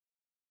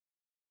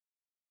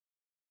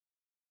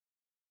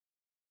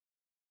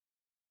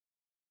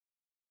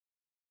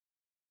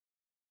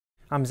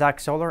I'm Zach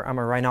Solar. I'm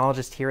a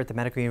rhinologist here at the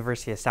Medical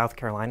University of South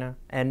Carolina.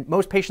 And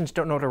most patients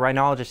don't know what a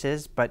rhinologist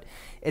is, but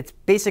it's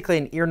basically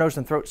an ear, nose,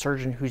 and throat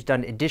surgeon who's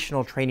done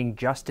additional training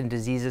just in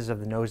diseases of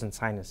the nose and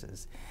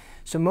sinuses.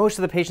 So most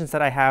of the patients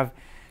that I have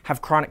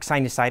chronic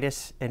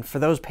sinusitis, and for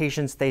those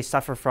patients, they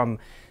suffer from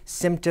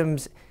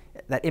symptoms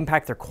that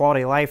impact their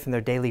quality of life and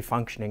their daily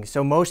functioning.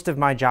 So most of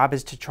my job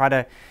is to try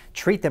to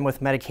treat them with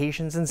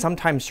medications and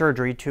sometimes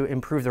surgery to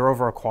improve their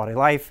overall quality of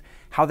life,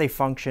 how they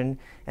function,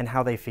 and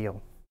how they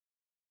feel.